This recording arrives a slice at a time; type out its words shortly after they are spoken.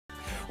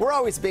We're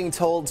always being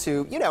told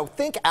to,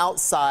 think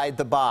outside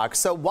the box.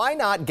 So why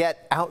not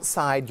get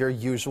outside your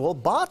usual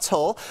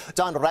bottle?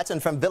 Don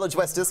Retten from Village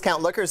West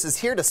Discount Liquors is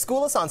here to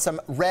school us on some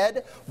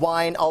red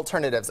wine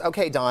alternatives.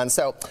 Okay, Don,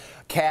 so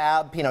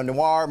Cab, Pinot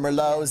Noir,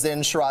 Merlot,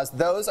 Zin, Shiraz,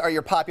 those are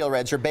your popular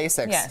reds, your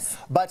basics. Yes.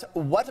 But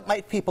what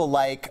might people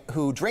like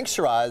who drink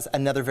Shiraz,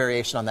 another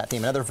variation on that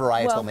theme, another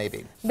varietal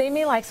maybe? They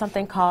may like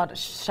something called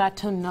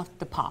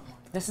Chateauneuf-du-Pape.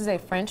 This is a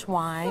French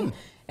wine.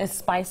 It's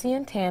spicy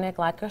and tannic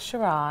like a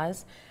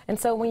Shiraz. And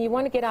so when you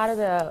want to get out of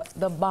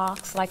the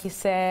box, like you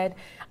said,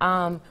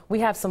 we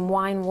have some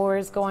wine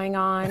wars going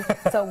on.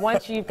 So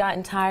once you've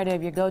gotten tired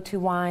of your go-to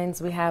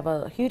wines, we have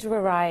a huge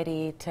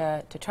variety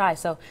to try.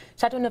 So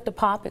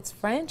Chateauneuf-du-Pape, it's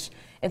French.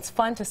 It's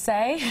fun to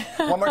say.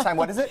 One more time,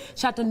 what is it?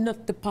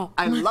 Chateauneuf-du-Pape.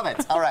 I love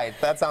it. All right,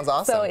 that sounds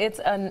awesome. So it's,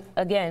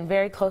 again,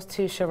 very close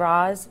to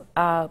Shiraz.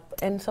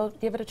 And so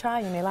give it a try.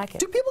 You may like it.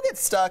 Do people get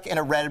stuck in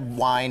a red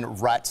wine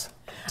rut?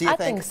 Do you I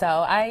think so.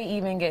 I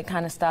even get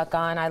kind of stuck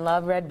on, I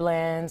love red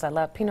blends, I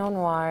love Pinot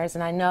Noirs,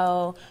 and I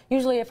know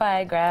usually if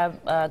I grab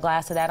a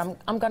glass of that,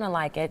 I'm going to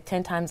like it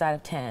 10 times out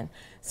of 10.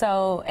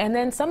 So, and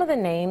then some of the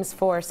names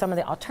for some of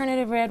the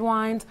alternative red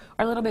wines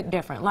are a little bit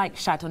different, like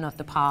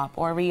Chateauneuf-du-Pape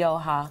or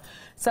Rioja.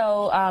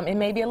 So it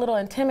may be a little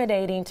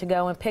intimidating to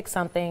go and pick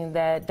something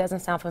that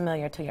doesn't sound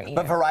familiar to your ear.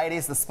 But variety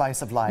is the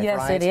spice of life, yes,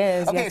 right? It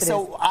is. Okay, yes,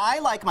 so I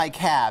like my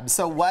Cab.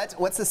 So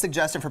what's the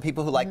suggestion for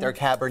people who like their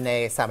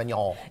Cabernet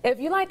Sauvignon?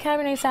 If you like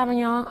Cabernet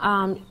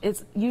Sauvignon,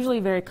 it's usually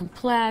very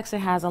complex. It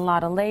has a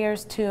lot of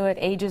layers to it,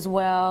 ages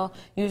well.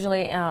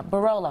 Usually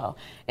Barolo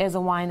is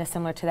a wine that's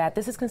similar to that.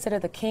 This is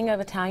considered the king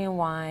of Italian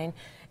wine.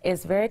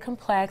 It's very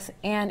complex,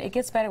 and it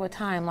gets better with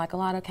time, like a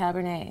lot of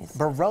Cabernets.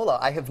 Barolo.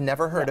 I have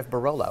never heard of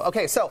Barolo.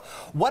 Okay, so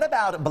what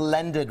about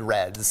blended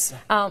reds?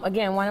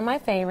 Again, one of my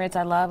favorites.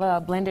 I love a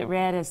blended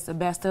red. It's the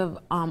best of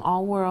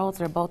all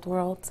worlds, or both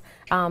worlds.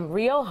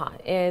 Rioja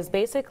is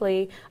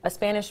basically a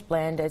Spanish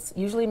blend. It's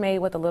usually made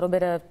with a little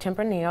bit of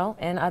Tempranillo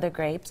and other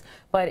grapes,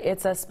 but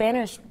it's a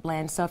Spanish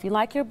blend. So if you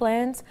like your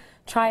blends,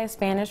 try a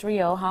Spanish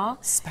Rioja.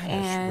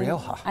 Spanish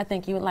Rioja. I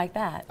think you would like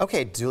that.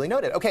 Okay, duly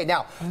noted. Okay,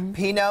 now,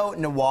 Pinot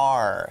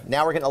Noir.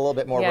 Now we're getting a little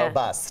bit more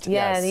robust.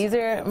 Yeah, yes. These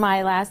are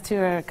my last two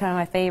are kind of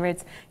my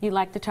favorites. You'd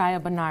like to try a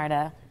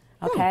Bonarda.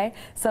 Okay,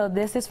 so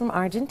this is from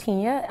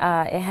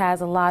Argentina. It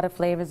has a lot of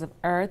flavors of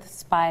earth,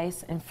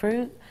 spice, and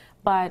fruit,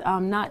 but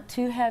not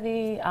too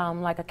heavy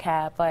like a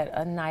Cab, but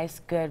a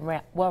nice, good,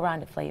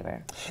 well-rounded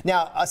flavor.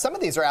 Now, some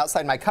of these are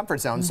outside my comfort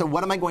zone, so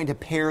what am I going to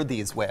pair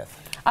these with?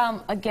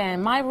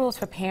 Again, my rules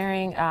for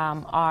pairing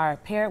are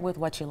pair it with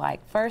what you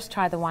like. First,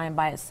 try the wine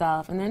by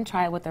itself, and then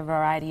try it with a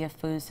variety of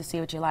foods to see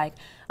what you like.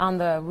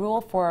 The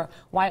rule for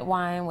white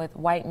wine with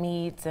white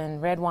meats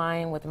and red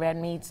wine with red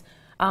meats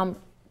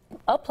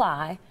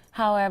apply.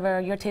 However,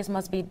 your taste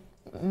must be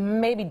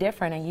maybe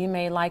different, and you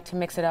may like to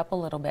mix it up a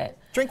little bit.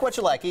 Drink what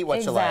you like, eat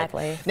what you like.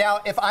 Exactly. Now,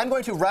 if I'm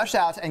going to rush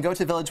out and go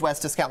to Village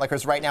West Discount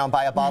Liquors right now and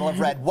buy a bottle of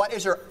red, what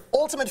is your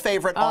ultimate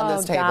favorite on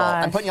this table?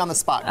 Gosh. I'm putting you on the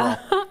spot,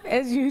 girl.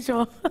 As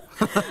usual.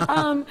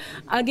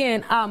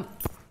 Again,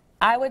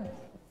 I would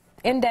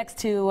index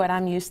to what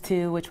I'm used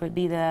to, which would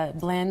be the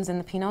blends and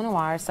the Pinot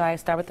Noir. So I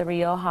start with the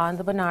Rioja and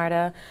the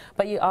Bonarda,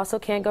 but you also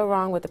can't go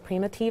wrong with the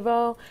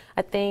Primitivo.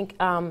 I think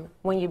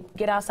when you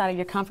get outside of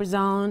your comfort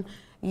zone,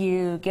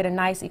 you get a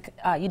nice,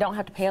 you don't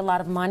have to pay a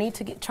lot of money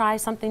to try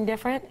something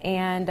different,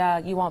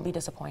 and you won't be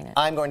disappointed.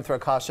 I'm going to throw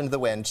caution to the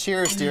wind.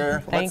 Cheers,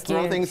 dear. Let's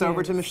throw things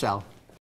over to Michelle.